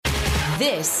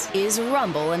This is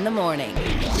Rumble in the Morning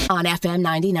on FM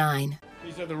 99.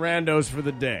 These are the randos for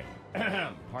the day.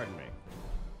 Pardon me.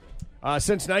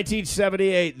 Since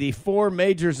 1978, the 4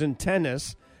 majors in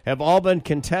tennis have all been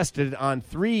contested on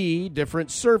 3 different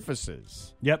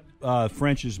surfaces. Yep.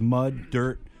 French is mud,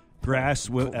 dirt, grass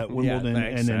at Wimbledon,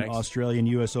 thanks. then Australian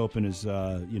U.S. Open is,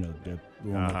 the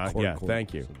court.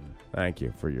 Thank you. Thank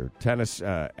you for your tennis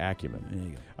acumen. There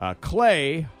you go.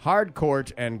 Clay, hard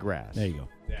court, and grass. There you go.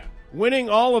 Yeah. Winning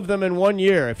all of them in 1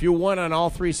 year. If you won on all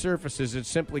 3 surfaces, it's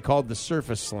simply called the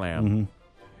Surface Slam. Mm-hmm.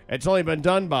 It's only been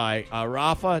done by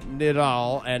Rafa,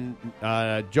 Nadal, and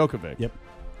Djokovic. Yep.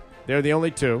 They're the only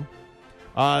 2.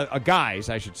 Guys,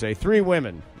 I should say. 3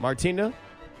 women. Martina,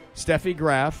 Steffi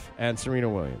Graf, and Serena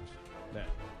Williams. Yeah.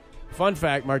 Fun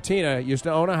fact, Martina used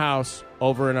to own a house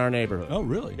over in our neighborhood. Oh,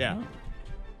 really? Yeah. Oh.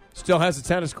 Still has a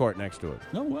tennis court next to it.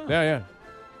 Oh, wow. Yeah.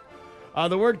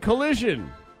 The word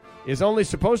collision is only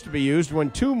supposed to be used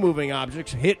when 2 moving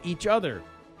objects hit each other.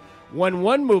 When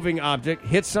 1 moving object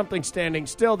hits something standing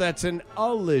still, that's an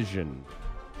allision.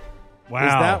 Wow.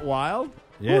 Is that wild?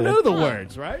 Yeah, Who knew the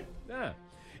words, right? Yeah.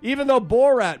 Even though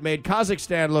Borat made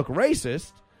Kazakhstan look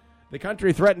racist, the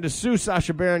country threatened to sue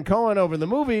Sacha Baron Cohen over the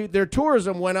movie. Their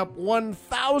tourism went up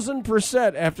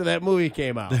 1,000% after that movie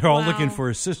came out. They're all looking for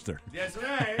his sister. That's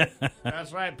right.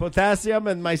 That's right. Potassium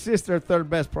and my sister, 3rd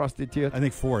best prostitute. I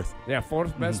think 4th. Yeah,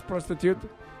 4th best prostitute.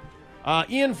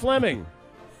 Ian Fleming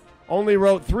only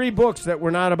wrote 3 books that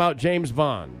were not about James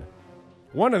Bond.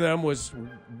 One of them was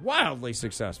wildly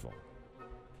successful.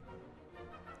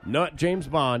 Not James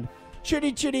Bond.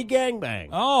 Chitty Chitty Gang Bang.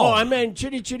 Oh, I meant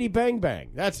Chitty Chitty Bang Bang.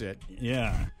 That's it.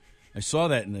 Yeah. I saw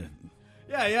that in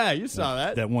You saw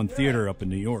that. that one theater up in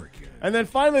New York. And then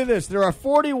finally this. There are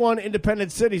 41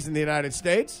 independent cities in the United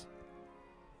States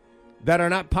that are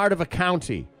not part of a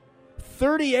county.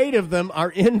 38 of them are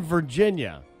in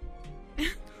Virginia.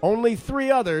 Only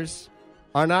 3 others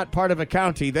are not part of a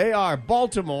county. They are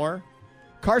Baltimore,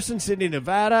 Carson City,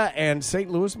 Nevada, and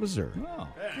St. Louis, Missouri. Oh.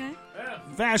 Okay.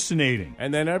 Fascinating.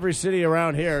 And then every city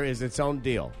around here is its own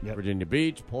deal. Yep. Virginia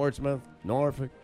Beach, Portsmouth, Norfolk,